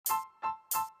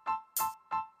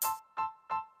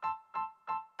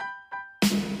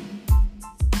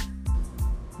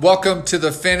Welcome to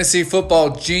the Fantasy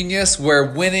Football Genius, where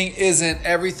winning isn't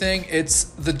everything, it's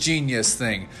the genius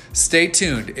thing. Stay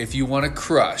tuned if you want to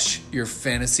crush your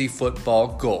fantasy football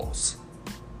goals.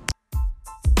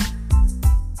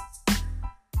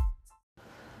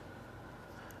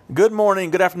 Good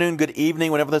morning, good afternoon, good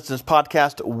evening. Whenever this is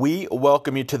podcast, we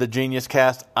welcome you to the Genius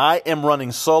Cast. I am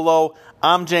running solo.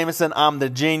 I'm Jameson. I'm the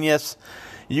genius.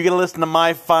 You're going to listen to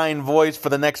my fine voice for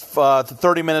the next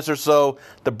 30 minutes or so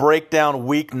to break down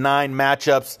Week 9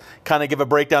 matchups, kind of give a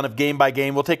breakdown of game by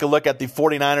game. We'll take a look at the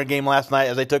 49er game last night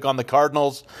as they took on the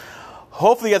Cardinals.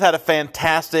 Hopefully you guys had a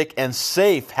fantastic and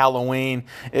safe Halloween.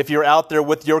 If you're out there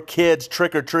with your kids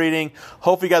trick-or-treating,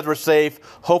 hopefully you guys were safe.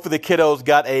 Hopefully the kiddos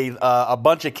got a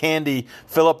bunch of candy,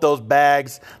 fill up those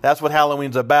bags. That's what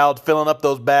Halloween's about, filling up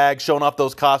those bags, showing off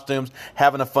those costumes,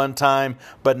 having a fun time.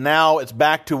 But now it's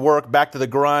back to work, back to the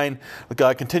grind.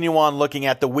 Continue on looking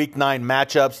at the Week 9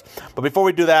 matchups. But before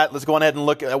we do that, let's go ahead and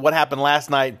look at what happened last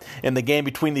night in the game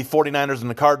between the 49ers and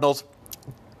the Cardinals.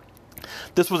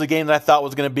 This was a game that I thought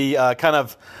was going to be kind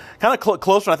of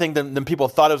closer, I think, than people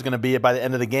thought it was going to be by the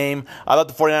end of the game. I thought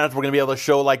the 49ers were going to be able to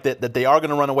show like that they are going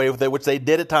to run away with it, which they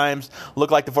did at times.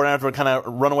 Looked like the 49ers were kind of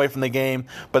run away from the game.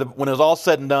 But when it was all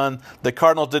said and done, the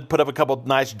Cardinals did put up a couple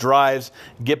nice drives,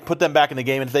 put them back in the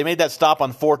game. And if they made that stop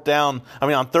on third down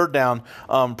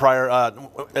prior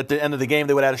at the end of the game,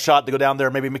 they would have had a shot to go down there,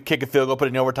 maybe kick a field goal, put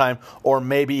it in overtime, or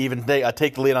maybe even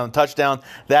take the lead on a touchdown.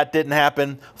 That didn't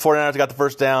happen. 49ers got the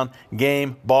first down.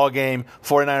 Ball game.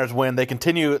 49ers win. They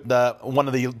continue one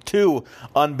of the two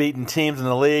unbeaten teams in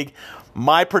the league.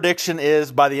 My prediction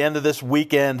is by the end of this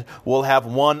weekend, we'll have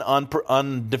one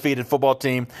undefeated football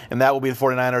team, and that will be the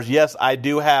 49ers. Yes, I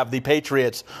do have the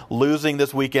Patriots losing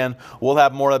this weekend. We'll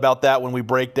have more about that when we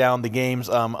break down the games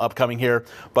upcoming here.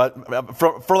 But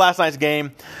for last night's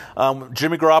game,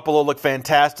 Jimmy Garoppolo looked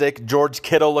fantastic. George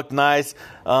Kittle looked nice.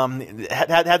 Had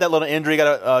that little injury.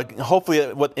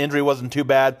 Hopefully, what injury wasn't too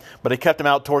bad, but it kept him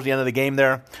out towards the end of the game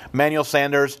there. Emmanuel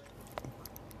Sanders,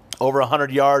 over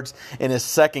 100 yards in his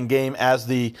second game as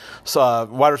the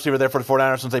wide receiver there for the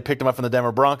 49ers since they picked him up from the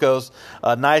Denver Broncos.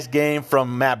 A nice game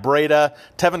from Matt Breida.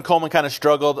 Tevin Coleman kind of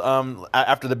struggled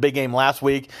after the big game last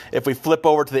week. If we flip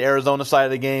over to the Arizona side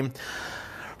of the game,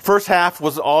 first half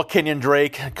was all Kenyon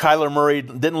Drake. Kyler Murray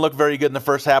didn't look very good in the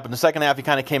first half. In the second half, he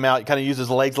kind of came out, he kind of used his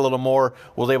legs a little more,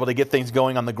 was able to get things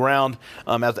going on the ground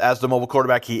as the mobile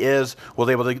quarterback he is, was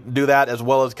able to do that as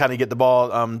well as kind of get the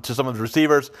ball to some of the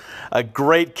receivers. A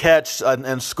great catch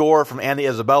and score from Andy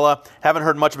Isabella. Haven't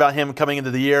heard much about him coming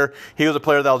into the year. He was a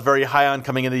player that I was very high on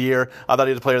coming into the year. I thought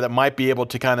he was a player that might be able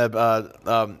to kind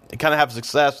of have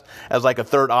success as like a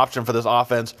third option for this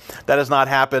offense. That has not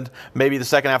happened. Maybe the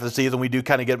second half of the season we do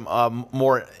kind of get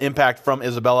more impact from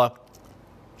Isabella.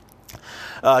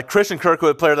 Christian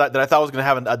Kirkwood, a player that I thought was going to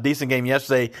have a decent game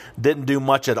yesterday, didn't do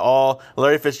much at all.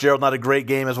 Larry Fitzgerald, not a great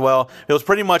game as well. It was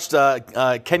pretty much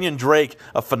Kenyon Drake,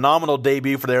 a phenomenal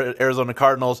debut for the Arizona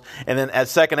Cardinals. And then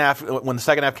when the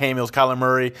second half came, it was Kyler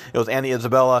Murray, it was Andy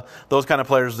Isabella, those kind of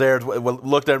players there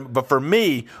looked at. But for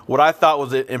me, what I thought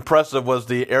was impressive was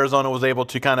the Arizona was able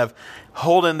to kind of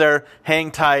hold in there,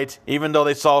 hang tight, even though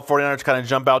they saw 49ers kind of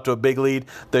jump out to a big lead.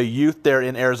 The youth there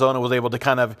in Arizona was able to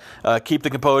kind of keep the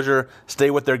composure, stay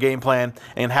with their game plan,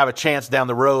 and have a chance down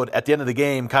the road at the end of the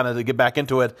game kind of to get back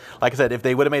into it. Like I said, if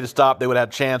they would have made a stop, they would have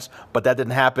had a chance, but that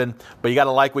didn't happen. But you got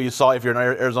to like what you saw if you're an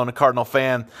Arizona Cardinal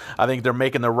fan. I think they're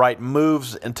making the right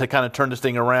moves and to kind of turn this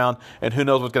thing around, and who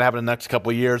knows what's going to happen in the next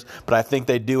couple of years. But I think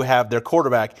they do have their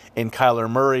quarterback in Kyler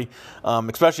Murray,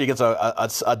 especially against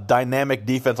a dynamic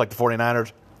defense like the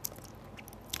 49ers.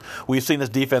 We've seen this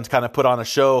defense kind of put on a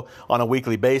show on a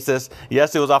weekly basis.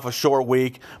 Yes, it was off a short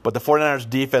week, but the 49ers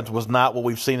defense was not what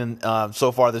we've seen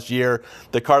so far this year.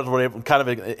 The Cardinals were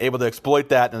able to exploit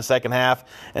that in the second half.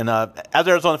 And as an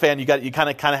Arizona fan, you kind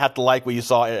of have to like what you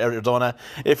saw at Arizona.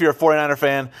 If you're a 49er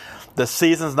fan, the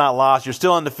season's not lost. You're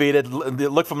still undefeated. They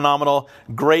look phenomenal.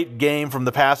 Great game from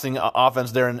the passing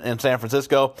offense there in San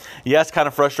Francisco. Yes, kind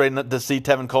of frustrating to see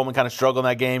Tevin Coleman kind of struggle in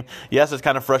that game. Yes, it's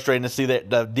kind of frustrating to see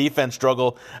the defense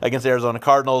struggle against the Arizona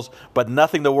Cardinals, but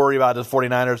nothing to worry about is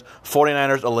 49ers.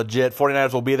 49ers are legit.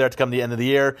 49ers will be there to come the end of the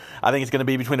year. I think it's going to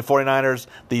be between the 49ers,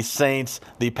 the Saints,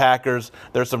 the Packers.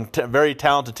 There's some very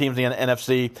talented teams in the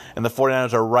NFC, and the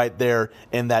 49ers are right there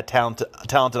in that talented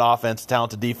offense,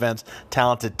 talented defense,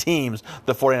 talented team.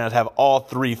 The 49ers have all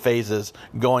three phases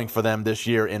going for them this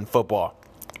year in football.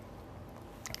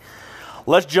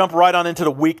 Let's jump right on into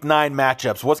the Week 9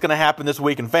 matchups. What's going to happen this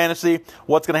week in fantasy?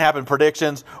 What's going to happen in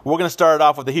predictions? We're going to start it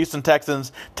off with the Houston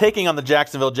Texans taking on the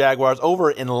Jacksonville Jaguars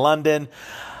over in London.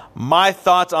 My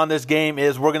thoughts on this game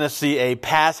is we're going to see a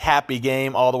pass-happy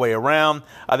game all the way around.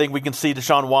 I think we can see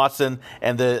Deshaun Watson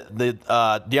and the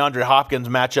DeAndre Hopkins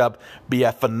matchup be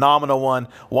a phenomenal one.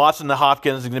 Watson to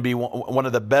Hopkins is going to be one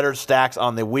of the better stacks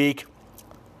on the week.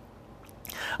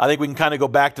 I think we can kind of go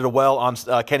back to the well on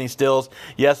Kenny Stills.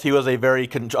 Yes, he was a very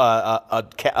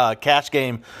cash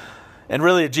game and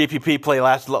really a GPP play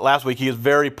last week. He was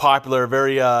very popular,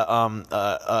 very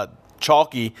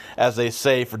chalky, as they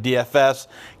say, for DFS.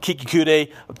 Kiki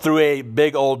Kude threw a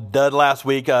big old dud last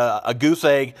week, a goose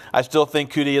egg. I still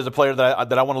think Kude is a player that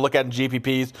I want to look at in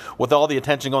GPPs. With all the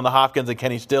attention going to Hopkins and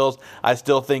Kenny Stills, I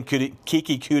still think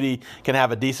Kiki Kude can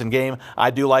have a decent game. I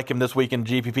do like him this week in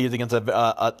GPPs against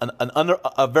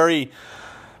a very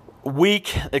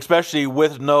weak, especially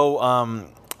with no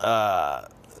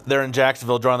they're in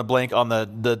Jacksonville, drawing a blank on the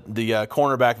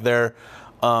cornerback there.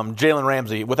 Jalen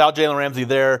Ramsey. Without Jalen Ramsey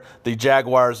there, the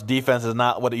Jaguars' defense is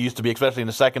not what it used to be, especially in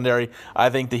the secondary.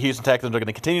 I think the Houston Texans are going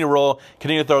to continue to roll,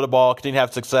 continue to throw the ball, continue to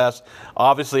have success.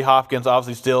 Obviously Hopkins,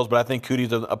 obviously Stills, but I think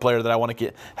Kude's a player that I want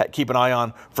to keep an eye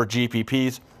on for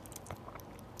GPPs.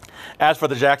 As for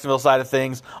the Jacksonville side of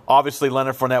things, obviously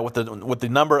Leonard Fournette with the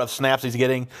number of snaps he's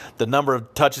getting, the number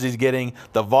of touches he's getting,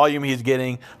 the volume he's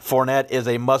getting, Fournette is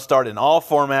a must-start in all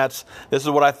formats. This is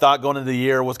what I thought going into the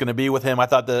year was going to be with him. I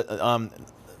thought the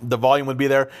volume would be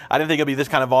there. I didn't think it would be this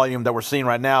kind of volume that we're seeing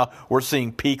right now. We're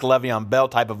seeing peak Le'Veon Bell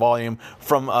type of volume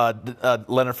from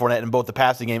Leonard Fournette in both the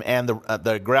passing game and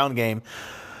the ground game.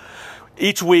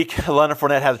 Each week, Leonard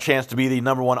Fournette has a chance to be the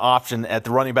number one option at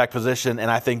the running back position, and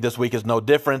I think this week is no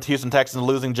different. Houston Texans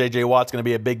losing J.J. Watt's going to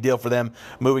be a big deal for them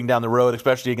moving down the road,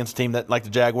 especially against a team that like the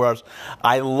Jaguars.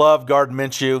 I love Gardner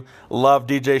Minshew, love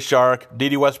DJ Shark,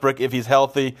 Dede Westbrook if he's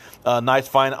healthy, nice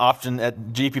fine option at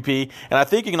GPP, and I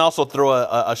think you can also throw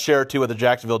a share or two of the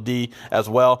Jacksonville D as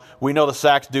well. We know the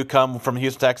sacks do come from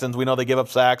Houston Texans. We know they give up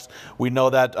sacks. We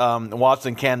know that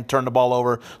Watson can turn the ball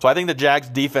over. So I think the Jags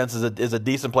defense is a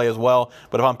decent play as well.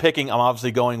 But if I'm picking, I'm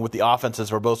obviously going with the offenses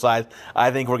for both sides.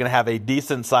 I think we're going to have a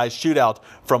decent-sized shootout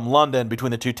from London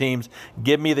between the two teams.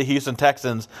 Give me the Houston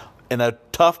Texans in a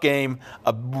tough game,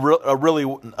 a really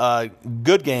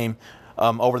good game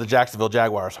over the Jacksonville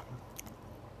Jaguars.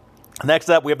 Next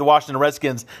up, we have the Washington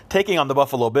Redskins taking on the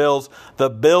Buffalo Bills. The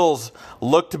Bills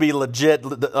look to be legit.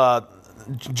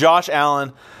 Josh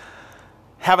Allen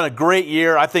having a great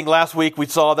year. I think last week we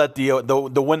saw that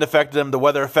the wind affected him, the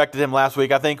weather affected him last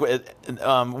week. I think with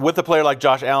a player like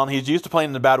Josh Allen, he's used to playing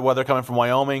in the bad weather coming from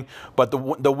Wyoming, but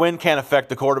the wind can affect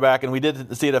the quarterback, and we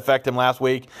did see it affect him last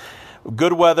week.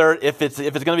 Good weather. If it's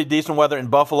going to be decent weather in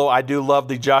Buffalo, I do love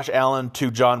the Josh Allen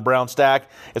to John Brown stack.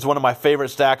 It's one of my favorite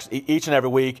stacks each and every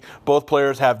week. Both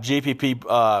players have GPP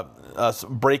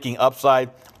breaking upside.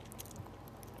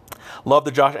 Love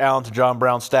the Josh Allen to John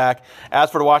Brown stack.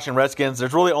 As for the Washington Redskins,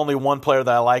 there's really only one player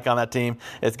that I like on that team.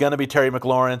 It's going to be Terry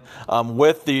McLaurin.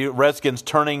 With the Redskins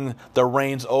turning the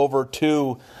reins over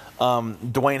to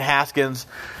Dwayne Haskins,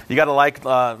 you got to like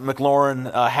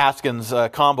McLaurin, Haskins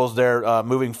combos there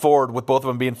moving forward, with both of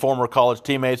them being former college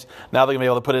teammates. Now they're going to be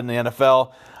able to put it in the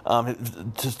NFL.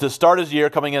 To start his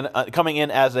year coming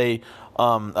in as a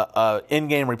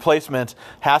in-game replacement,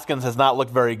 Haskins has not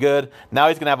looked very good. Now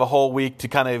he's going to have a whole week to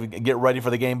kind of get ready for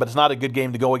the game, but it's not a good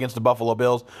game to go against the Buffalo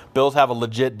Bills. Bills have a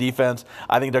legit defense.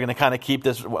 I think they're going to kind of keep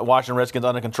this Washington Redskins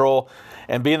under control.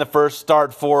 And being the first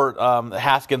start for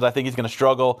Haskins, I think he's going to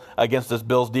struggle against this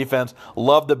Bills defense.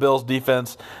 Love the Bills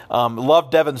defense. Love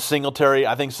Devin Singletary.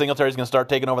 I think Singletary's going to start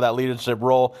taking over that leadership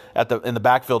role in the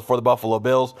backfield for the Buffalo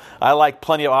Bills. I like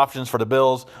plenty of options for the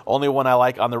Bills. Only one I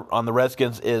like on the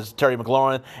Redskins is Terry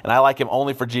McLaurin, and I like him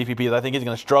only for GPPs. I think he's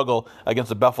going to struggle against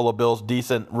the Buffalo Bills.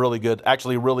 Decent, really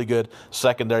good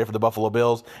secondary for the Buffalo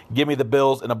Bills. Give me the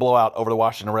Bills in a blowout over the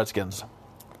Washington Redskins.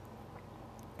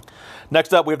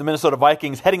 Next up, we have the Minnesota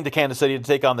Vikings heading to Kansas City to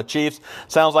take on the Chiefs.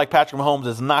 Sounds like Patrick Mahomes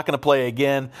is not going to play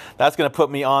again. That's going to put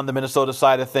me on the Minnesota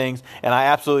side of things, and I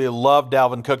absolutely love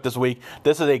Dalvin Cook this week.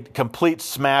 This is a complete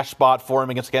smash spot for him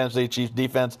against Kansas City Chiefs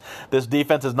defense. This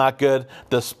defense is not good,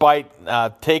 despite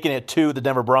taking it to the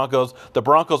Denver Broncos. The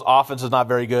Broncos offense is not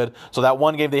very good, so that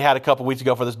one game they had a couple weeks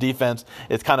ago for this defense,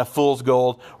 it's kind of fool's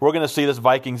gold. We're going to see this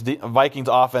Vikings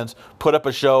offense put up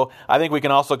a show. I think we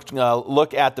can also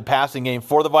look at the passing game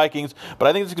for the Vikings, but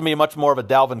I think this is going to be much more of a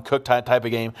Dalvin Cook type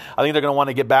of game. I think they're going to want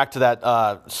to get back to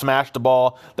that smash the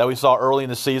ball that we saw early in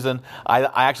the season. I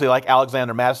actually like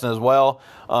Alexander Mattison as well.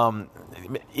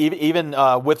 Even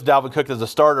with Dalvin Cook as a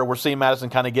starter, we're seeing Madison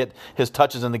kind of get his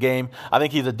touches in the game. I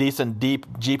think he's a decent, deep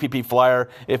GPP flyer.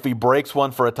 If he breaks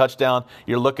one for a touchdown,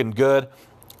 you're looking good.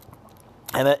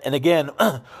 And again,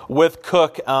 with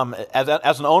Cook,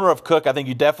 as an owner of Cook, I think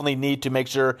you definitely need to make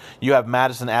sure you have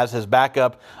Madison as his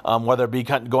backup, whether it be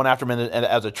going after him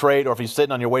as a trade or if he's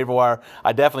sitting on your waiver wire.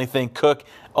 I definitely think Cook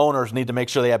owners need to make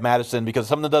sure they have Madison, because if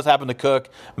something does happen to Cook,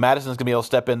 Madison's going to be able to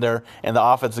step in there and the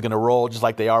offense is going to roll just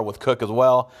like they are with Cook as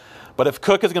well. But if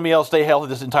Cook is going to be able to stay healthy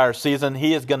this entire season,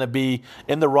 he is going to be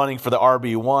in the running for the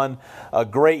RB1. A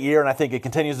great year, and I think it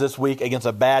continues this week against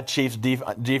a bad Chiefs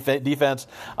defense.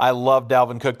 I love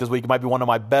Dalvin Cook this week. It might be one of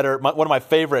my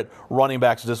favorite running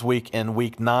backs this week in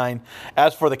Week 9.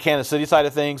 As for the Kansas City side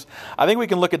of things, I think we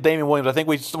can look at Damian Williams. I think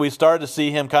we started to see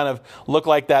him kind of look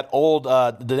like that old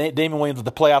Damian Williams with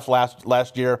the playoffs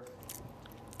last year.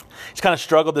 He's kind of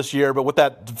struggled this year, but with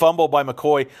that fumble by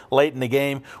McCoy late in the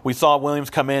game, we saw Williams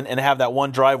come in and have that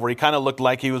one drive where he kind of looked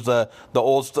like he was the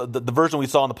version we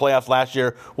saw in the playoffs last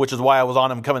year, which is why I was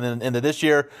on him coming into this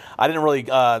year. I didn't really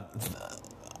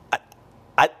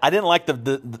I didn't like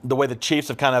the way the Chiefs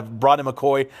have kind of brought in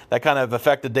McCoy. That kind of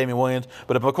affected Damian Williams.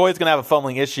 But if McCoy is going to have a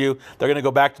fumbling issue, they're going to go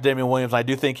back to Damian Williams. And I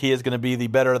do think he is going to be the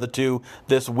better of the two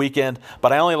this weekend.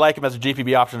 But I only like him as a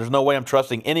GPP option. There's no way I'm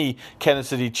trusting any Kansas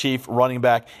City Chief running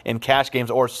back in cash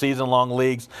games or season-long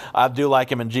leagues. I do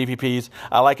like him in GPPs.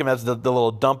 I like him as the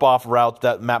little dump-off routes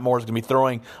that Matt Moore is going to be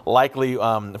throwing, likely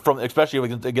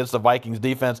especially against the Vikings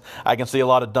defense. I can see a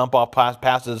lot of dump-off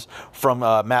passes from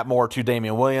Matt Moore to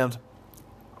Damian Williams.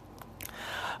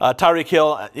 Tyreek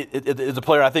Hill is a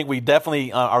player I think we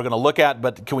definitely are going to look at,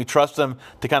 but can we trust him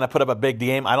to kind of put up a big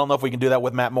game? I don't know if we can do that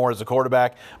with Matt Moore as a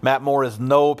quarterback. Matt Moore is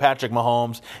no Patrick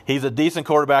Mahomes. He's a decent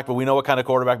quarterback, but we know what kind of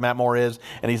quarterback Matt Moore is,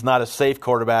 and he's not a safe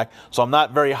quarterback. So I'm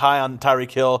not very high on Tyreek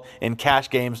Hill in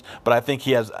cash games, but I think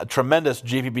he has a tremendous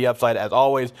GPP upside as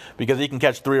always, because he can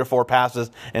catch 3 or 4 passes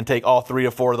and take all 3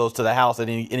 or 4 of those to the house at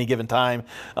any given time.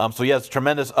 So he has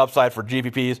tremendous upside for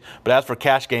GPPs, but as for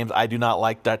cash games, I do not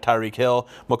like that Tyreek Hill.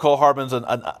 McCole Hardman's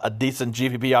a decent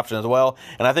GPP option as well.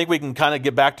 And I think we can kind of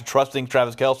get back to trusting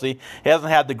Travis Kelce. He hasn't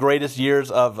had the greatest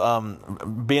years of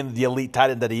being the elite tight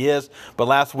end that he is. But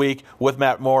last week with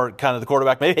Matt Moore, kind of the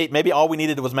quarterback, maybe all we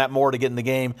needed was Matt Moore to get in the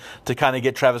game to kind of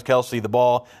get Travis Kelce the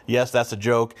ball. Yes, that's a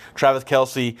joke. Travis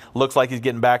Kelce looks like he's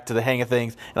getting back to the hang of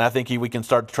things, and I think we can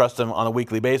start to trust him on a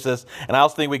weekly basis. And I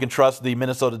also think we can trust the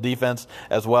Minnesota defense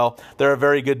as well. They're a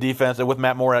very good defense, and with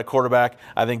Matt Moore at quarterback,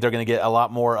 I think they're going to get a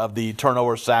lot more of the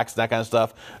turnover, sacks, that kind of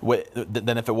stuff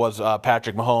than if it was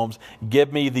Patrick Mahomes.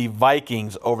 Give me the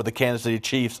Vikings over the Kansas City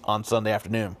Chiefs on Sunday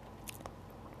afternoon.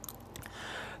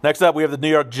 Next up, we have the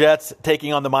New York Jets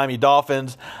taking on the Miami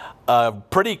Dolphins.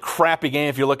 Pretty crappy game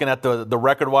if you're looking at the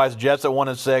record-wise. Jets at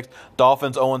 1-6,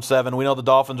 Dolphins 0-7. We know the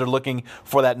Dolphins are looking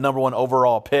for that number 1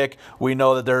 overall pick. We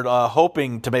know that they're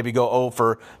hoping to maybe go 0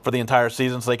 for the entire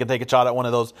season so they can take a shot at one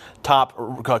of those top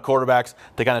quarterbacks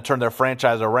to kind of turn their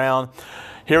franchise around.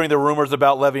 Hearing the rumors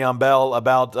about Le'Veon Bell,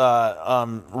 about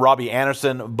Robbie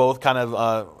Anderson, both kind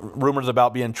of rumors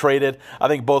about being traded. I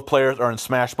think both players are in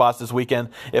smash spots this weekend.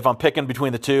 If I'm picking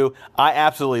between the two, I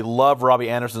absolutely love Robbie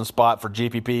Anderson's spot for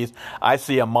GPPs. I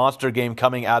see a monster game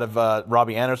coming out of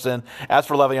Robbie Anderson. As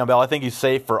for Le'Veon Bell, I think he's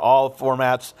safe for all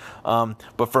formats.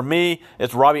 But for me,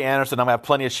 it's Robbie Anderson. I'm going to have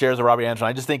plenty of shares of Robbie Anderson.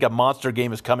 I just think a monster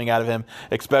game is coming out of him,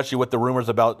 especially with the rumors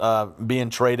about being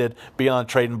traded, being on a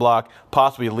trading block,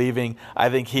 possibly leaving.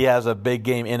 I think he has a big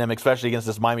game in him, especially against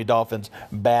this Miami Dolphins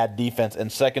bad defense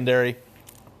and secondary,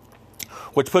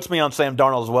 which puts me on Sam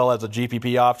Darnold as well as a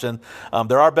GPP option.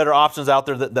 There are better options out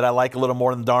there that I like a little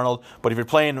more than Darnold, but if you're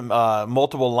playing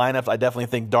multiple lineups, I definitely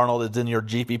think Darnold is in your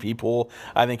GPP pool.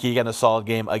 I think he got a solid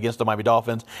game against the Miami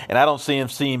Dolphins, and I don't see him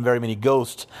seeing very many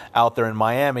ghosts out there in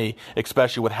Miami,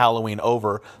 especially with Halloween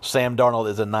over. Sam Darnold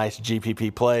is a nice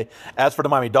GPP play. As for the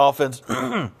Miami Dolphins,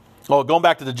 well, going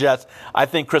back to the Jets, I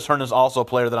think Chris Herndon is also a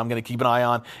player that I'm going to keep an eye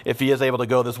on. If he is able to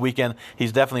go this weekend,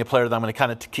 he's definitely a player that I'm going to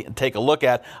kind of take a look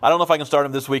at. I don't know if I can start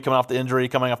him this week coming off the injury,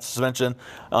 coming off the suspension.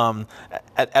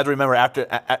 As remember,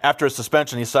 after his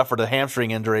suspension, he suffered a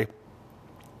hamstring injury.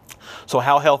 So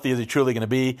how healthy is he truly going to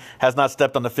be? Has not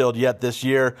stepped on the field yet this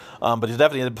year, but he's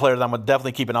definitely a player that I'm going to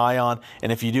definitely keep an eye on.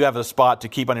 And if you do have a spot to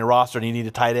keep on your roster and you need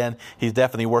a tight end, he's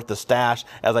definitely worth the stash,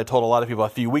 as I told a lot of people a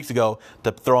few weeks ago,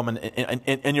 to throw him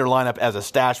in your lineup as a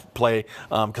stash play,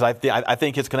 because I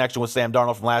think his connection with Sam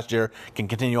Darnold from last year can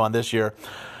continue on this year.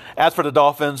 As for the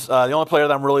Dolphins, the only player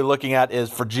that I'm really looking at is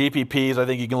for GPPs. I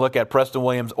think you can look at Preston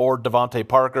Williams or Devontae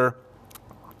Parker.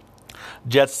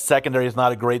 Jets secondary is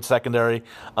not a great secondary,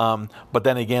 but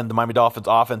then again, the Miami Dolphins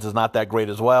offense is not that great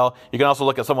as well. You can also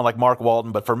look at someone like Mark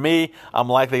Walton, but for me, I'm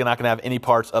likely not going to have any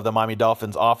parts of the Miami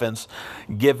Dolphins offense.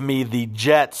 Give me the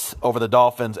Jets over the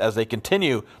Dolphins as they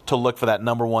continue to look for that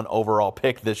number 1 overall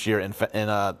pick this year in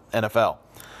NFL.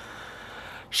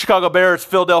 Chicago Bears,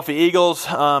 Philadelphia Eagles,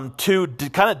 two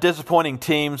kind of disappointing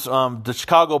teams. The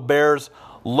Chicago Bears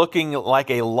looking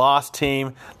like a lost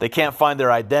team. They can't find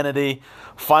their identity.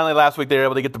 Finally, last week, they were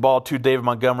able to get the ball to David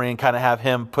Montgomery and kind of have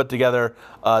him put together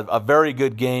a very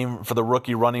good game for the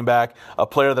rookie running back, a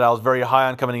player that I was very high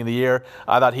on coming into the year.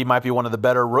 I thought he might be one of the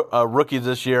better rookies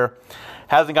this year.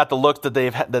 Hasn't got the looks that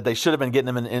they should have been getting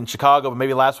him in Chicago, but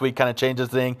maybe last week kind of changed his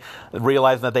thing,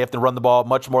 realizing that they have to run the ball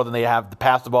much more than they have to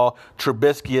pass the ball.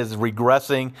 Trubisky is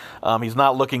regressing. He's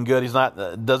not looking good.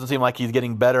 Doesn't seem like he's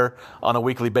getting better on a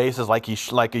weekly basis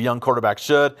like a young quarterback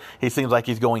should. He seems like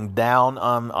he's going down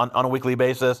on a weekly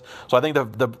basis. So I think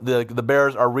the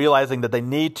Bears are realizing that they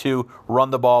need to run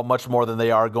the ball much more than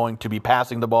they are going to be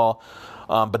passing the ball.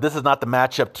 But this is not the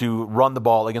matchup to run the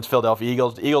ball against Philadelphia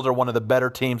Eagles. The Eagles are one of the better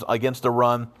teams against the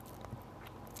run.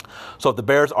 So if the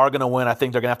Bears are going to win, I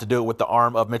think they're going to have to do it with the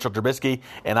arm of Mitchell Trubisky,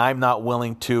 and I'm not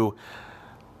willing to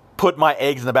put my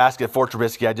eggs in the basket for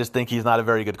Trubisky. I just think he's not a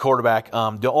very good quarterback.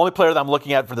 The only player that I'm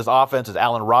looking at for this offense is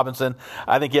Allen Robinson.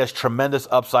 I think he has tremendous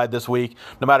upside this week.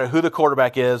 No matter who the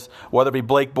quarterback is, whether it be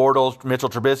Blake Bortles, Mitchell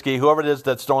Trubisky, whoever it is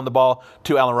that's throwing the ball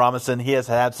to Allen Robinson, he has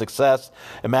had success.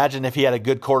 Imagine if he had a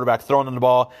good quarterback throwing him the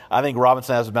ball. I think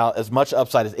Robinson has about as much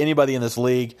upside as anybody in this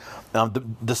league,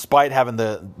 despite having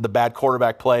the bad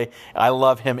quarterback play. I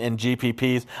love him in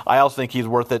GPPs. I also think he's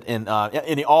worth it in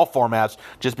all formats,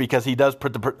 just because he does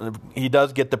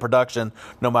get the production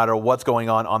no matter what's going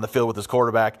on the field with his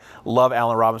quarterback. Love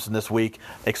Allen Robinson this week,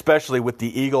 especially with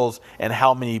the Eagles and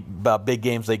how many big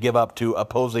games they give up to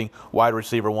opposing wide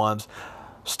receiver ones.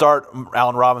 Start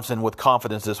Allen Robinson with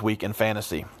confidence this week in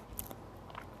fantasy.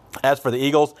 As for the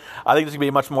Eagles, I think this is going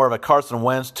to be much more of a Carson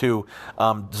Wentz to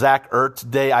Zach Ertz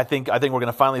day. I think we're going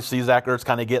to finally see Zach Ertz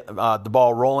kind of get the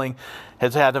ball rolling.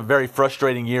 Has had a very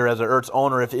frustrating year as an Ertz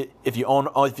owner. If you own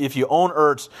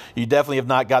Ertz, you definitely have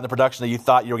not gotten the production that you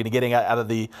thought you were going to get out of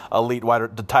the elite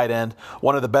the tight end.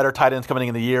 One of the better tight ends coming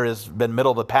in the year has been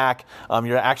middle of the pack.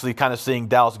 You're actually kind of seeing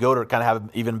Dallas Goedert kind of have an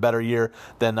even better year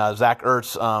than Zach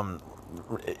Ertz.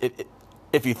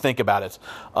 If you think about it.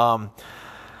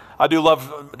 I do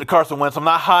love Carson Wentz. I'm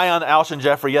not high on Alshon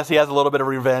Jeffrey. Yes, he has a little bit of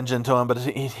revenge into him, but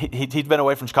he's been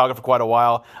away from Chicago for quite a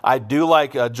while. I do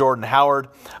like Jordan Howard,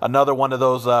 another one of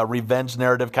those revenge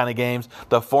narrative kind of games.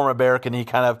 The former Bear, can he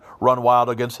kind of run wild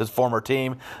against his former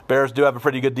team? Bears do have a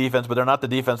pretty good defense, but they're not the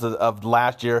defense of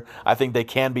last year. I think they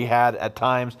can be had at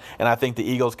times, and I think the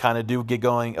Eagles kind of do get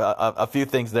going a few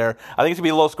things there. I think it's going to be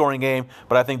a low-scoring game,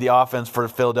 but I think the offense for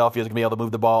Philadelphia is going to be able to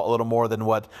move the ball a little more than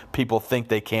what people think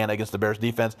they can against the Bears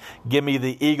defense. Give me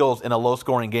the Eagles in a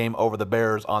low-scoring game over the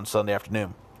Bears on Sunday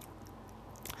afternoon.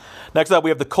 Next up, we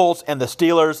have the Colts and the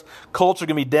Steelers. Colts are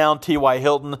going to be down T.Y.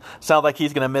 Hilton. Sounds like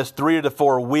he's going to miss 3 to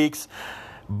 4 weeks.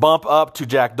 Bump up to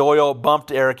Jack Doyle. Bump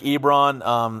to Eric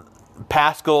Ebron.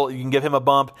 Pascal, you can give him a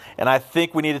bump. And I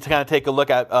think we need to kind of take a look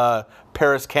at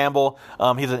Paris Campbell.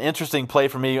 He's an interesting play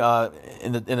for me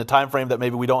in the time frame that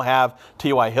maybe we don't have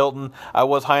T.Y. Hilton. I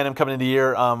was high on him coming into the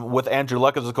year with Andrew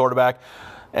Luck as a quarterback.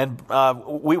 And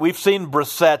we've seen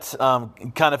Brissett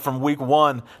kind of from week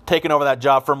one taking over that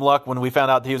job from Luck when we found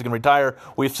out that he was going to retire.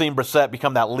 We've seen Brissett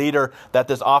become that leader that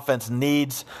this offense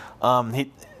needs.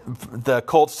 The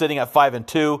Colts sitting at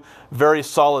 5-2, very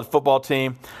solid football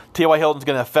team. T.Y. Hilton's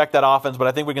going to affect that offense, but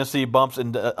I think we're going to see bumps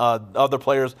in other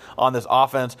players on this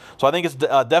offense. So I think it's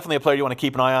definitely a player you want to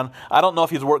keep an eye on. I don't know if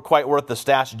he's quite worth the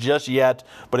stash just yet,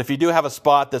 but if you do have a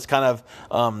spot that's kind of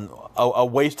a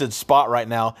wasted spot right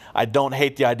now, I don't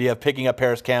hate the idea of picking up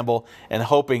Paris Campbell and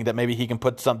hoping that maybe he can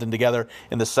put something together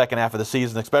in the second half of the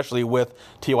season, especially with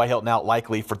T.Y. Hilton out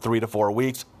likely for 3 to 4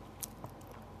 weeks.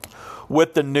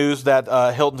 With the news that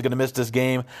Hilton's going to miss this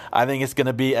game, I think it's going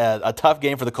to be a tough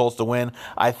game for the Colts to win.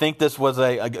 I think this was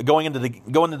going into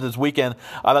this weekend,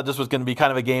 I thought this was going to be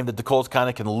kind of a game that the Colts kind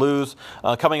of can lose.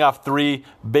 Coming off 3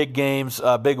 big games,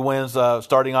 big wins,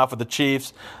 starting off with the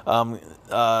Chiefs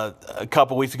a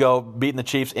couple weeks ago, beating the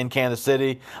Chiefs in Kansas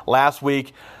City. Last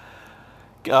week,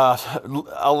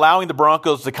 allowing the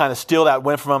Broncos to kind of steal that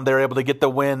win from them. They were able to get the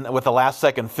win with a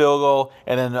last-second field goal,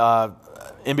 and then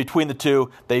in between the two,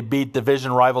 they beat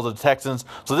division rivals the Texans.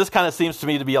 So this kind of seems to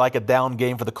me to be like a down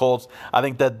game for the Colts. I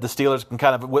think that the Steelers can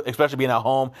kind of, especially being at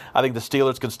home, I think the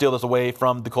Steelers can steal this away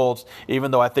from the Colts, even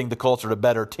though I think the Colts are the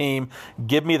better team.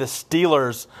 Give me the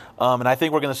Steelers, and I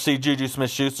think we're going to see Juju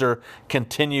Smith-Schuster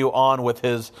continue on with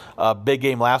his big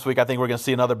game last week. I think we're going to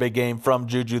see another big game from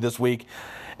Juju this week.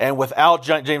 And without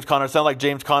James Conner, it sounds like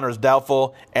James Conner is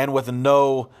doubtful, and with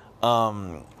no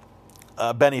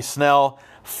Benny Snell,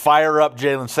 fire up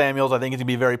Jalen Samuels. I think he's going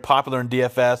to be very popular in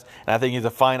DFS, and I think he's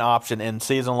a fine option in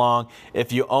season long.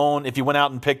 If you went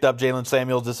out and picked up Jalen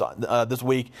Samuels this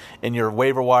week in your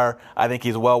waiver wire, I think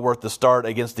he's well worth the start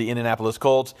against the Indianapolis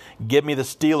Colts. Give me the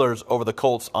Steelers over the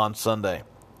Colts on Sunday.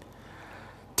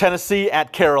 Tennessee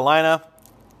at Carolina.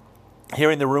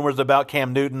 Hearing the rumors about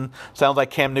Cam Newton, sounds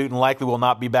like Cam Newton likely will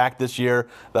not be back this year.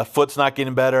 The foot's not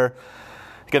getting better.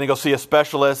 Going to go see a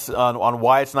specialist on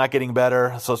why it's not getting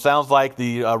better. So it sounds like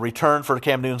the return for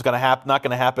Cam Newton's not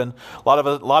going to happen. A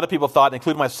lot of people thought,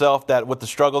 including myself, that with the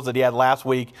struggles that he had last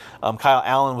week, Kyle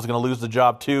Allen was going to lose the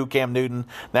job to Cam Newton.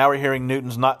 Now we're hearing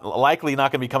Newton's likely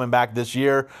not going to be coming back this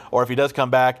year, or if he does come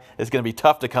back, it's going to be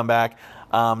tough to come back.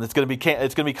 It's going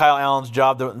to be Kyle Allen's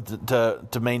job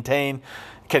to maintain.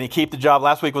 Can he keep the job?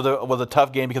 Last week was a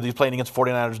tough game because he's playing against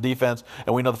 49ers defense,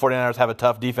 and we know the 49ers have a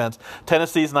tough defense.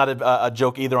 Tennessee's not a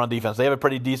joke either on defense. They have a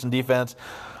pretty decent defense.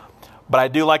 But I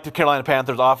do like the Carolina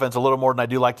Panthers offense a little more than I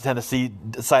do like the Tennessee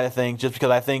side of things, just because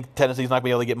I think Tennessee's not going to be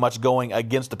able to get much going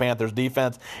against the Panthers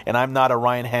defense, and I'm not a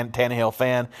Ryan Tannehill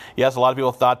fan. Yes, a lot of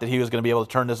people thought that he was going to be able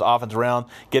to turn this offense around,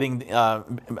 being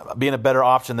a better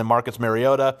option than Marcus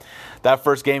Mariota. That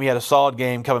first game, he had a solid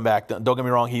game coming back. Don't get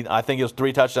me wrong, I think it was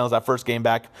 3 touchdowns that first game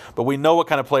back, but we know what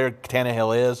kind of player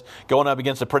Tannehill is. Going up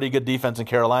against a pretty good defense in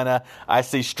Carolina, I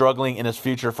see struggling in his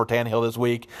future for Tannehill this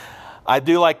week. I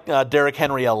do like Derrick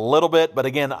Henry a little bit, but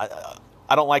again,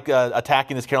 I don't like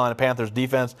attacking this Carolina Panthers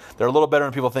defense. They're a little better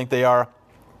than people think they are.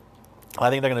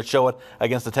 I think they're going to show it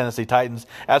against the Tennessee Titans.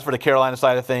 As for the Carolina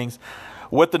side of things,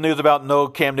 with the news about no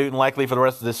Cam Newton likely for the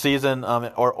rest of the season,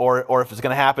 or if it's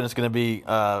going to happen, it's going to be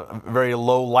very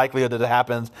low likelihood that it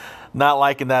happens. Not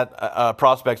liking that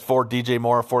prospects for DJ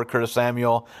Moore, for Curtis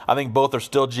Samuel. I think both are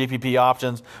still GPP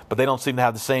options, but they don't seem to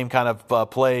have the same kind of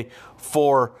play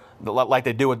for like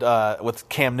they do with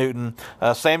Cam Newton.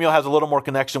 Samuel has a little more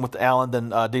connection with Allen than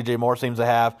DJ Moore seems to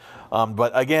have.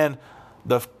 But again,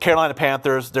 the Carolina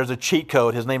Panthers, there's a cheat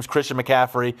code. His name's Christian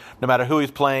McCaffrey. No matter who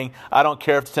he's playing, I don't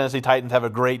care if the Tennessee Titans have a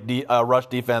great rush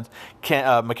defense.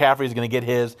 McCaffrey is going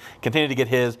to continue to get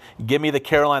his. Give me the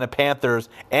Carolina Panthers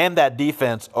and that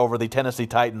defense over the Tennessee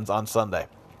Titans on Sunday.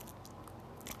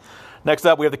 Next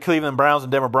up, we have the Cleveland Browns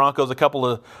and Denver Broncos, a couple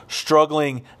of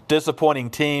struggling,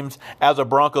 disappointing teams. As a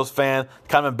Broncos fan,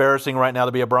 kind of embarrassing right now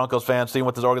to be a Broncos fan, seeing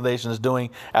what this organization is doing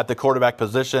at the quarterback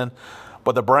position.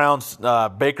 But the Browns,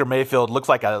 Baker Mayfield looks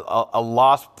like a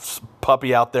lost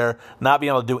puppy out there, not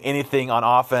being able to do anything on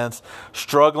offense,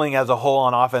 struggling as a whole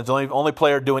on offense. The only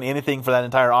player doing anything for that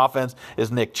entire offense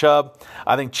is Nick Chubb.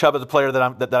 I think Chubb is a player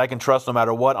that I can trust no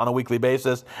matter what on a weekly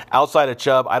basis. Outside of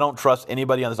Chubb, I don't trust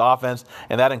anybody on this offense,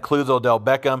 and that includes Odell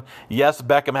Beckham. Yes,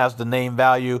 Beckham has the name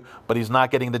value, but he's not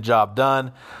getting the job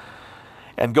done.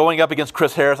 And going up against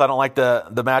Chris Harris, I don't like the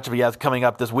matchup he has coming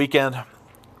up this weekend.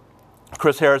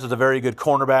 Chris Harris is a very good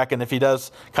cornerback, and if he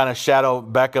does kind of shadow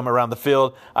Beckham around the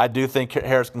field, I do think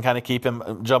Harris can kind of keep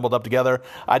him jumbled up together.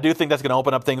 I do think that's going to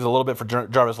open up things a little bit for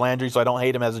Jarvis Landry, so I don't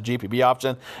hate him as a GPP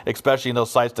option, especially in those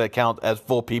sites that count as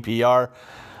full PPR.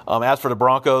 As for the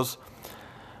Broncos,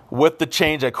 with the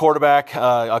change at quarterback,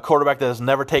 a quarterback that has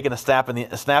never taken a snap in the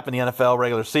NFL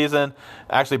regular season.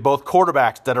 Actually, both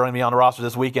quarterbacks that are going to be on the roster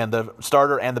this weekend, the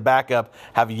starter and the backup,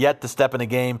 have yet to step in a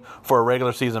game for a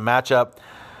regular season matchup.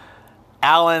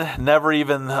 Brandon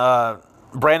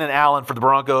Allen for the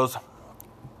Broncos.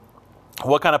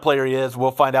 What kind of player he is, we'll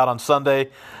find out on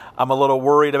Sunday. I'm a little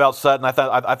worried about Sutton. I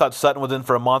thought Sutton was in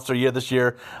for a monster year this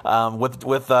year.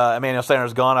 With Emmanuel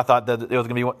Sanders gone, I thought that it was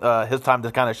going to be his time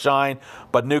to kind of shine.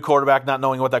 But new quarterback, not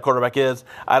knowing what that quarterback is,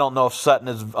 I don't know if Sutton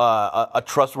is a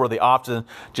trustworthy option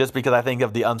just because I think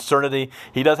of the uncertainty.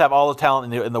 He does have all the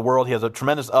talent in the world. He has a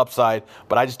tremendous upside,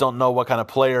 but I just don't know what kind of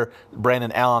player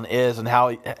Brandon Allen is and how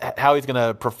he's going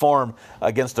to perform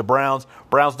against the Browns.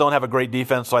 Browns don't have a great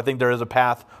defense, so I think there is a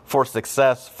path for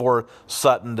success for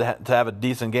Sutton to have a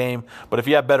decent game. But if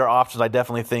you have better options, I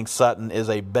definitely think Sutton is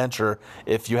a bencher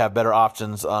if you have better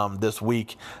options this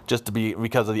week,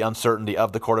 because of the uncertainty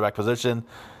of the quarterback position.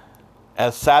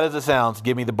 As sad as it sounds,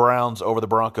 give me the Browns over the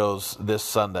Broncos this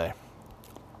Sunday.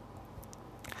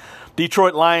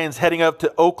 Detroit Lions heading up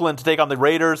to Oakland to take on the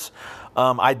Raiders.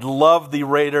 I love the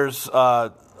Raiders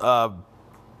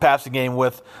passing game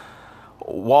with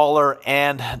Waller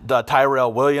and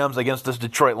Tyrell Williams against this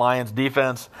Detroit Lions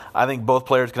defense. I think both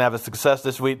players can have a success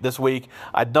this week.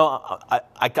 I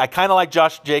kind of like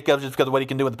Josh Jacobs just because of what he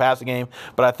can do in the passing game,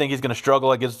 but I think he's going to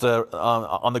struggle against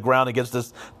on the ground against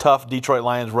this tough Detroit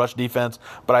Lions rush defense.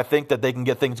 But I think that they can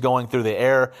get things going through the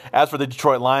air. As for the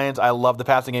Detroit Lions, I love the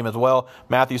passing game as well.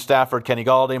 Matthew Stafford, Kenny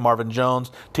Galladay, Marvin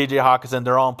Jones, T.J. Hockenson,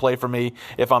 they're all in play for me.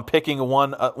 If I'm picking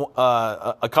one,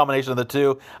 a combination of the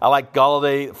two, I like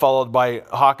Galladay followed by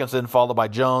Hockenson, followed by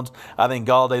Jones. I think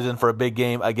Galladay's in for a big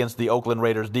game against the Oakland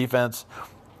Raiders defense.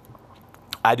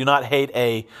 I do not hate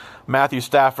a Matthew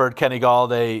Stafford, Kenny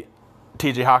Galladay,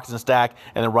 T.J. Hockenson stack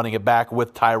and then running it back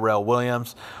with Tyrell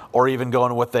Williams, or even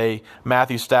going with a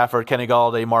Matthew Stafford, Kenny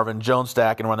Galladay, Marvin Jones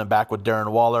stack and running back with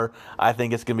Darren Waller. I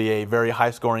think it's going to be a very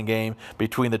high-scoring game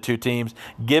between the two teams.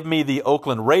 Give me the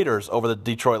Oakland Raiders over the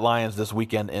Detroit Lions this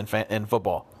weekend in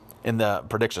football, in the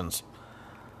predictions.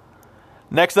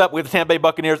 Next up, we have the Tampa Bay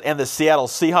Buccaneers and the Seattle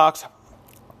Seahawks.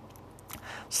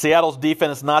 Seattle's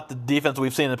defense is not the defense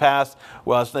we've seen in the past.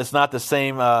 Well, it's not the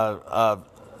same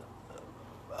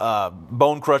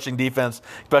bone-crushing defense,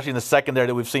 especially in the secondary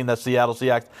that we've seen the Seattle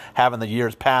Seahawks have in the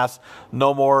years past.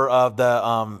 No more of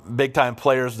the big-time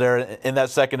players there in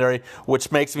that secondary,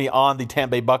 which makes me on the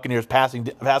Tampa Bay Buccaneers passing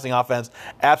offense.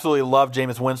 Absolutely love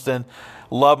Jameis Winston.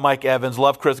 Love Mike Evans.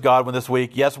 Love Chris Godwin this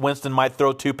week. Yes, Winston might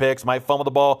throw 2 picks, might fumble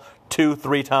the ball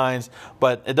 2-3 times,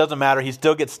 but it doesn't matter. He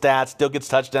still gets stats, still gets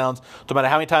touchdowns. No matter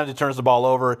how many times he turns the ball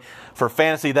over. For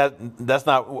fantasy, that's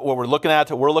not what we're looking at.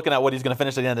 We're looking at what he's going to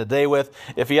finish at the end of the day with.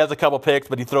 If he has a couple picks,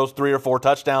 but he throws 3 or 4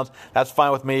 touchdowns, that's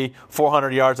fine with me.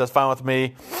 400 yards, that's fine with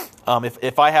me.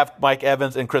 If I have Mike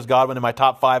Evans and Chris Godwin in my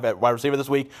top 5 at wide receiver this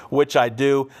week, which I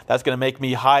do, that's going to make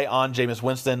me high on Jameis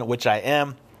Winston, which I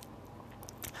am.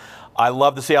 I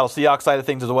love the Seattle Seahawks side of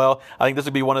things as well. I think this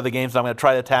would be one of the games that I'm going to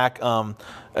try to attack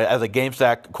as a game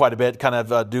stack quite a bit, kind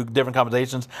of do different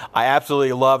combinations. I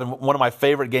absolutely love, and one of my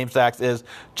favorite game stacks is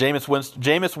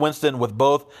Jameis Winston with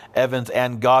both Evans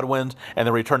and Godwin, and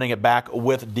then returning it back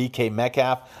with DK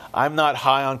Metcalf. I'm not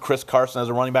high on Chris Carson as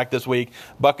a running back this week.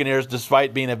 Buccaneers,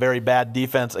 despite being a very bad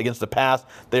defense against the pass,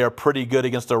 they are pretty good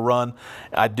against the run.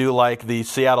 I do like the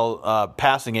Seattle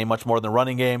passing game much more than the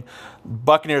running game.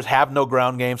 Buccaneers have no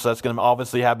ground game, so that's going to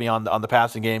obviously have me on the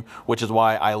passing game, which is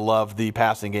why I love the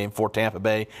passing game for Tampa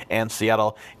Bay and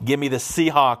Seattle. Give me the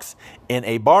Seahawks in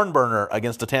a barn burner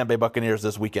against the Tampa Bay Buccaneers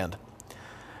this weekend.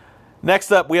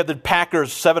 Next up, we have the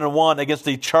Packers 7-1 against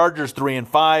the Chargers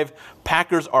 3-5.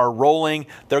 Packers are rolling.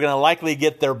 They're going to likely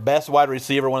get their best wide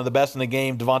receiver, one of the best in the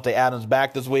game, Davante Adams,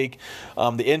 back this week.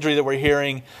 The injury that we're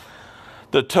hearing,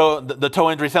 the toe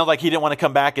injury, sounds like he didn't want to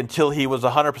come back until he was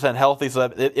 100% healthy.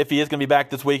 So if he is going to be back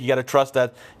this week, you got to trust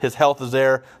that his health is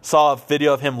there. Saw a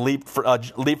video of him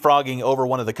leapfrogging over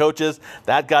one of the coaches.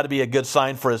 That got to be a good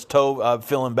sign for his toe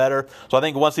feeling better. So I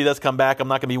think once he does come back, I'm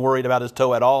not going to be worried about his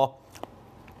toe at all.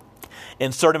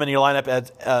 Insert him in your lineup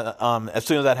as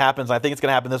soon as that happens. I think it's going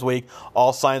to happen this week.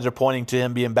 All signs are pointing to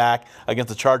him being back against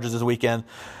the Chargers this weekend.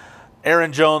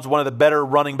 Aaron Jones, one of the better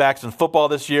running backs in football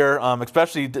this year,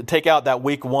 especially to take out that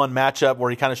Week 1 matchup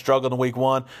where he kind of struggled in Week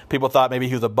 1. People thought maybe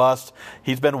he was a bust.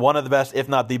 He's been one of the best, if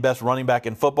not the best, running back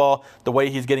in football. The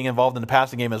way he's getting involved in the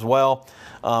passing game as well.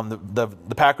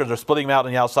 The Packers are splitting him out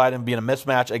on the outside and being a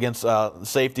mismatch against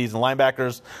safeties and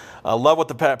linebackers. Love what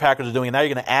the Packers are doing. And now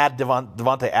you're going to add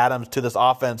Davante Adams to this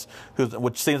offense,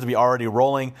 which seems to be already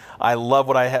rolling. I love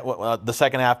the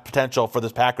second half potential for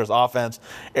this Packers offense.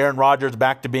 Aaron Rodgers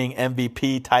back to being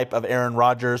MVP type of Aaron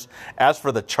Rodgers. As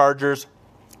for the Chargers,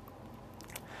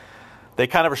 they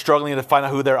kind of are struggling to find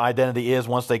out who their identity is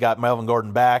once they got Melvin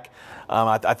Gordon back.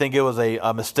 I think it was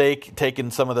a mistake taking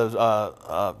some of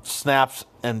those snaps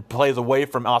and plays away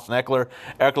from Austin Eckler.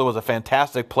 Eckler was a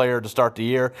fantastic player to start the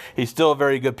year. He's still a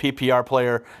very good PPR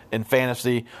player in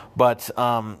fantasy, but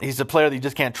he's a player that you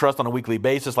just can't trust on a weekly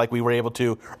basis like we were able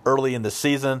to early in the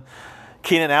season.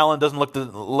 Keenan Allen doesn't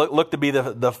look to be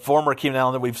the former Keenan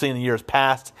Allen that we've seen in years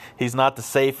past. He's not the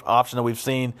safe option that we've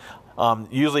seen.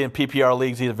 Usually in PPR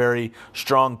leagues, he's a very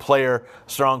strong play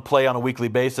on a weekly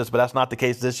basis, but that's not the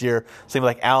case this year. Seems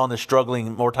like Allen is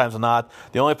struggling more times than not.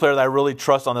 The only player that I really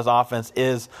trust on this offense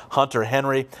is Hunter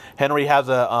Henry. Henry has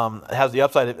the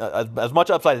upside, as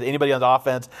much upside as anybody on the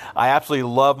offense. I absolutely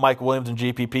love Mike Williams and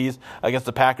GPPs against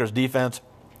the Packers defense.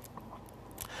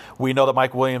 We know that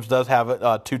Mike Williams does have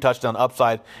a 2-touchdown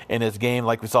upside in his game,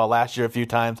 like we saw last year a few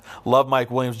times. Love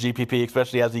Mike Williams' GPP,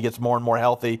 especially as he gets more and more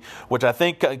healthy, which I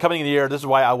think coming into the year, this is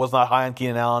why I was not high on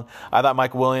Keenan Allen. I thought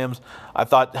Mike Williams, I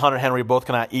thought Hunter Henry both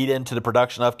kind of eat into the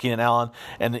production of Keenan Allen.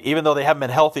 And even though they haven't been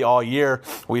healthy all year,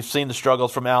 we've seen the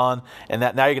struggles from Allen, and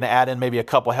that now you're going to add in maybe a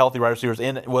couple healthy wide receivers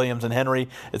in Williams and Henry.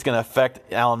 It's going to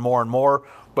affect Allen more and more.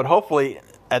 But hopefully,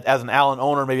 as an Allen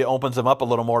owner, maybe it opens him up a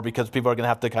little more because people are going to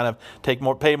have to kind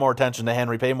of pay more attention to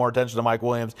Henry, pay more attention to Mike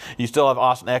Williams. You still have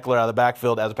Austin Eckler out of the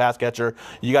backfield as a pass catcher.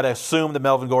 You got to assume that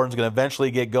Melvin Gordon's going to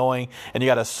eventually get going, and you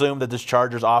got to assume that this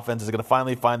Chargers offense is going to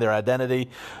finally find their identity.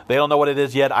 They don't know what it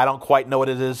is yet. I don't quite know what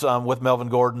it is with Melvin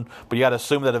Gordon, but you got to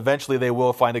assume that eventually they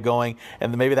will find it going,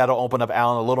 and maybe that'll open up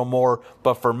Allen a little more.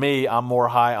 But for me, I'm more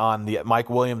high on the Mike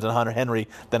Williams and Hunter Henry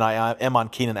than I am on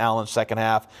Keenan Allen's second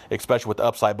half, especially with the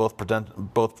upside both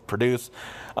produce.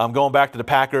 Going back to the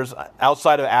Packers,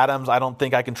 outside of Adams, I don't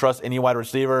think I can trust any wide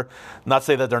receiver. Not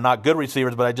say that they're not good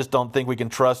receivers, but I just don't think we can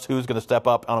trust who's going to step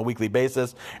up on a weekly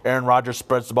basis. Aaron Rodgers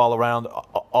spreads the ball around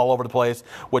all over the place,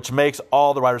 which makes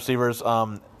all the wide receivers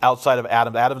outside of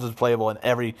Adams. Adams is playable in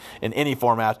any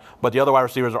format, but the other wide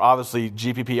receivers are obviously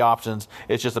GPP options.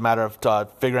 It's just a matter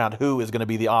of figuring out who is going to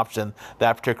be the option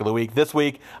that particular week. This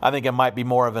week, I think it might be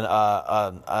more of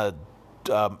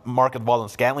Marcus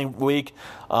Walden-Scantling week.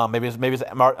 Maybe it's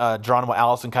Geronimo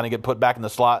Allison kind of get put back in the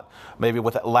slot, maybe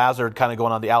with Lazard kind of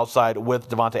going on the outside with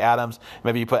Devontae Adams.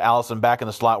 Maybe you put Allison back in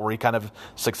the slot where he kind of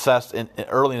success in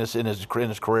earliness in his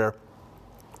career.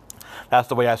 That's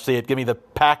the way I see it. Give me the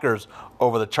Packers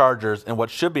over the Chargers in what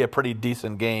should be a pretty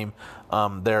decent game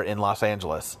there in Los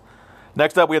Angeles.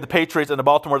 Next up, we have the Patriots and the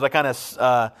Baltimores. I kind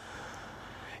of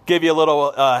give you a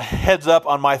little heads up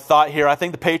on my thought here. I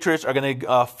think the Patriots are going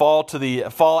to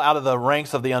fall out of the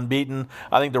ranks of the unbeaten.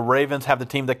 I think the Ravens have the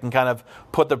team that can kind of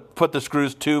put the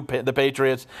screws to the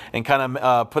Patriots and kind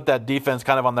of put that defense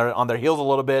kind of on their heels a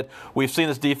little bit. We've seen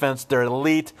this defense; they're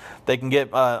elite. They can get.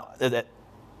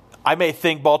 I may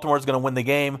think Baltimore is going to win the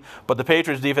game, but the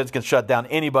Patriots defense can shut down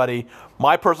anybody.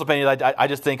 My personal opinion, I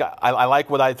just think I like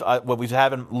what we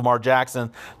have in Lamar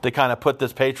Jackson to kind of put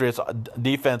this Patriots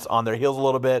defense on their heels a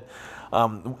little bit.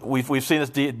 We've seen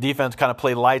this defense kind of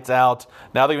play lights out.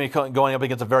 Now they're going to be going up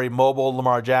against a very mobile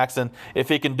Lamar Jackson. If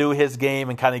he can do his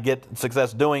game and kind of get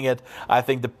success doing it, I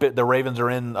think the Ravens are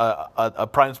in a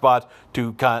prime spot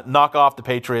to kind of knock off the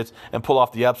Patriots and pull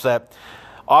off the upset.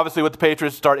 Obviously, with the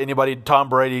Patriots, start anybody, Tom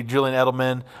Brady, Julian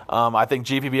Edelman. I think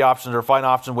GPP options are a fine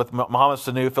option with Mohamed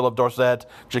Sanu, Philip Dorsett,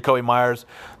 Jacoby Myers.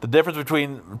 The difference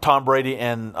between Tom Brady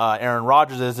and Aaron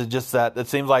Rodgers is just that it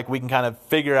seems like we can kind of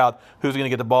figure out who's going to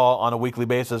get the ball on a weekly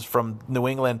basis from New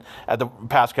England at the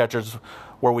pass catchers,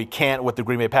 where we can't with the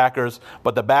Green Bay Packers,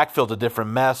 but the backfield's a different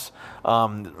mess.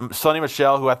 Sonny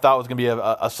Michel, who I thought was going to be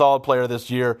a solid player this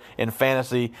year in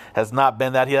fantasy, has not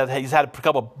been that. He's had a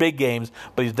couple big games,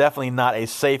 but he's definitely not a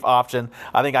safe option.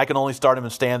 I think I can only start him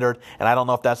in standard, and I don't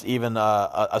know if that's even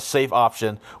a safe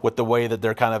option with the way that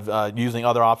they're kind of using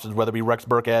other options, whether it be Rex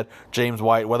Burkhead, James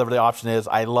White, whatever the option is.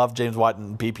 I love James White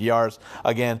in PPRs.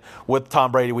 Again, with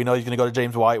Tom Brady, we know he's going to go to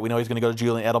James White. We know he's going to go to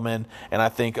Julian Edelman, and I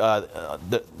think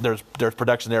there's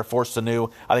production there for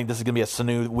Sanu. I think this is going to be a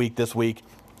Sanu week this week,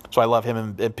 so I love him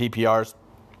in PPRs.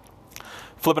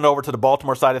 Flipping over to the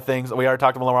Baltimore side of things, we already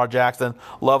talked about Lamar Jackson.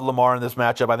 Love Lamar in this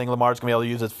matchup. I think Lamar's going to be able to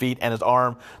use his feet and his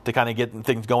arm to kind of get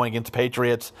things going against the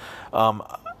Patriots. I'm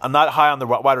not high on the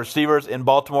wide receivers in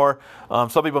Baltimore.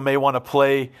 Some people may want to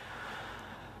play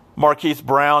Marquise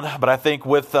Brown, but I think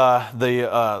with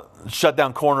the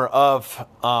shutdown corner of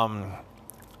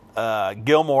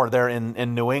Gilmore there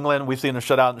in New England, we've seen him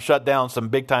shut down some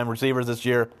big time receivers this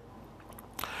year.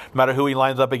 No matter who he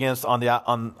lines up against on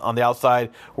the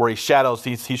outside, where he shadows,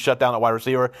 he's shut down at wide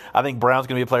receiver. I think Brown's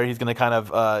going to be a player he's going to kind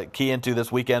of key into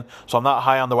this weekend. So I'm not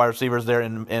high on the wide receivers there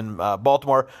in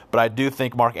Baltimore, but I do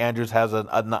think Mark Andrews has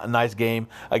a nice game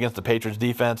against the Patriots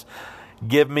defense.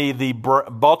 Give me the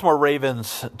Baltimore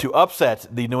Ravens to upset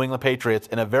the New England Patriots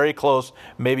in a very close,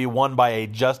 maybe won by a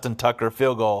Justin Tucker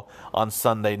field goal on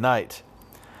Sunday night.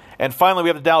 And finally, we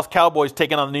have the Dallas Cowboys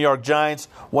taking on the New York Giants,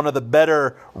 one of the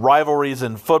better rivalries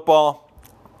in football.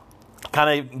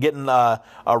 Kind of getting a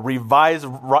revised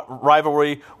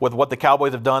rivalry with what the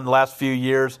Cowboys have done the last few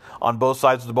years on both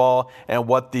sides of the ball, and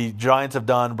what the Giants have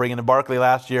done, bringing in Barkley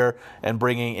last year and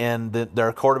bringing in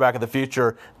their quarterback of the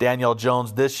future, Daniel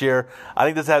Jones, this year. I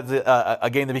think this has a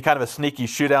game to be kind of a sneaky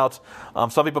shootout.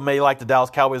 Some people may like the Dallas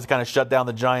Cowboys to kind of shut down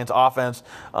the Giants' offense,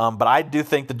 but I do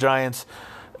think the Giants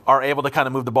are able to kind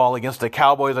of move the ball against the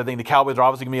Cowboys. I think the Cowboys are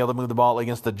obviously going to be able to move the ball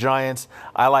against the Giants.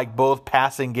 I like both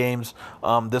passing games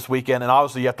this weekend, and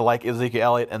obviously you have to like Ezekiel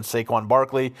Elliott and Saquon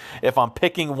Barkley. If I'm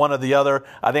picking one or the other,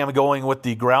 I think I'm going with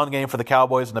the ground game for the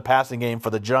Cowboys and the passing game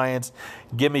for the Giants.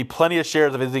 Give me plenty of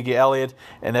shares of Ezekiel Elliott,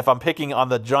 and if I'm picking on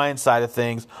the Giants side of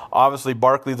things, obviously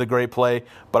Barkley's a great play,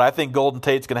 but I think Golden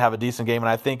Tate's going to have a decent game, and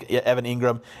I think Evan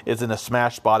Ingram is in a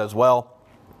smash spot as well.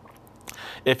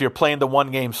 If you're playing the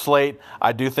one-game slate,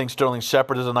 I do think Sterling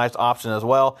Shepard is a nice option as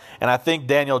well. And I think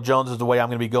Daniel Jones is the way I'm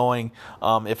going to be going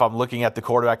if I'm looking at the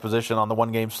quarterback position on the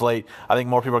one-game slate. I think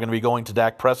more people are going to be going to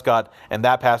Dak Prescott and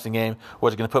that passing game,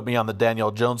 which is going to put me on the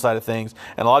Daniel Jones side of things.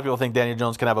 And a lot of people think Daniel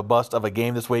Jones can have a bust of a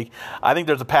game this week. I think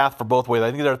there's a path for both ways. I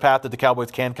think there's a path that the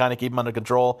Cowboys can kind of keep him under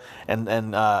control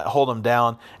and hold him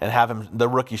down and have him, the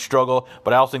rookie, struggle.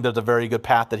 But I also think there's a very good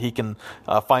path that he can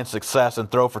find success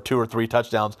and throw for 2 or 3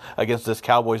 touchdowns against this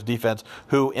Cowboys defense,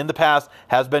 who in the past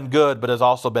has been good but has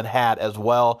also been had as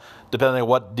well, depending on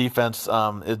what defense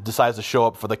it decides to show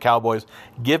up for the Cowboys.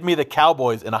 Give me the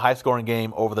Cowboys in a high-scoring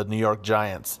game over the New York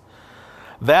Giants.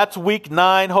 That's week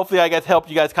 9. Hopefully I helped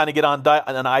you guys kind of get on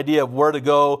an idea of where to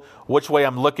go, which way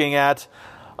I'm looking at.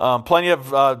 Plenty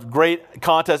of great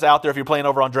contests out there if you're playing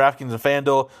over on DraftKings and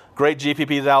FanDuel. Great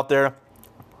GPPs out there.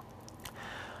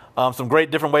 Some great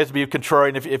different ways to be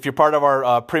contrarian. If you're part of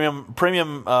our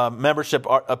premium membership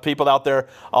people out there,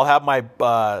 I'll have my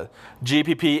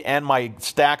GPP and my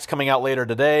stacks coming out later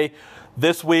today.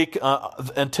 This week,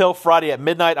 until Friday at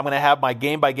midnight, I'm going to have my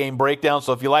game-by-game breakdown.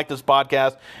 So if you like this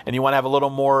podcast and you want to have a little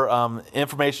more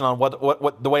information on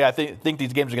what the way I think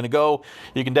these games are going to go,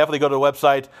 you can definitely go to the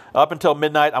website. Up until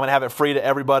midnight, I'm going to have it free to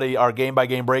everybody, our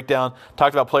game-by-game breakdown.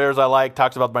 Talks about players I like,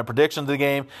 talks about my predictions of the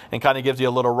game, and kind of gives you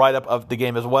a little write-up of the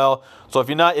game as well. So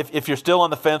if you're still on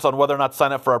the fence on whether or not to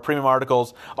sign up for our premium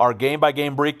articles, our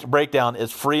game-by-game breakdown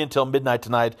is free until midnight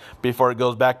tonight before it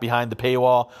goes back behind the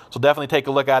paywall. So definitely take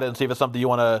a look at it and see if it's something you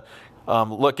want to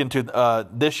look into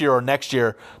this year or next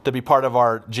year to be part of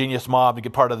our Genius Mob, to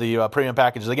get part of the premium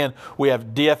packages. Again, we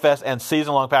have DFS and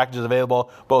season-long packages available,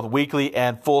 both weekly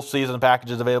and full-season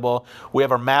packages available. We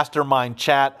have our Mastermind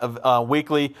chat of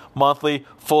weekly, monthly,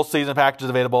 full-season packages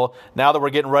available. Now that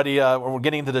we're getting ready, we're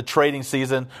getting into the trading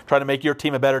season, trying to make your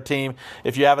team a better team.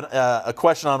 If you have a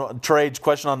question on trades,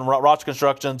 question on roster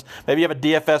constructions, maybe you have a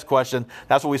DFS question,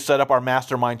 that's what we set up our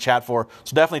Mastermind chat for.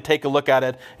 So definitely take a look at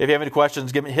it. If you have any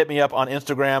questions, hit me up on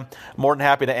Instagram. More than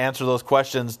happy to answer those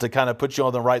questions to kind of put you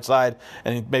on the right side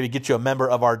and maybe get you a member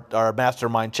of our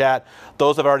Mastermind chat.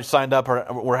 Those that have already signed up,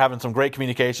 we're having some great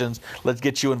communications. Let's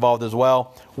get you involved as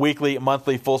well. Weekly,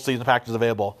 monthly, full season packages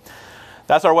available.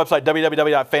 That's our website,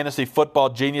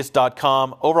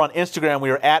 www.fantasyfootballgenius.com. Over on Instagram, we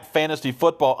are at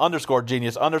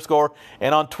fantasyfootball_genius_.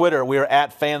 And on Twitter, we are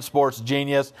at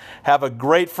fansportsgenius. Have a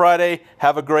great Friday.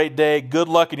 Have a great day. Good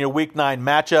luck in your Week 9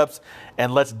 matchups.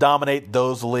 And let's dominate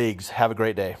those leagues. Have a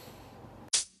great day.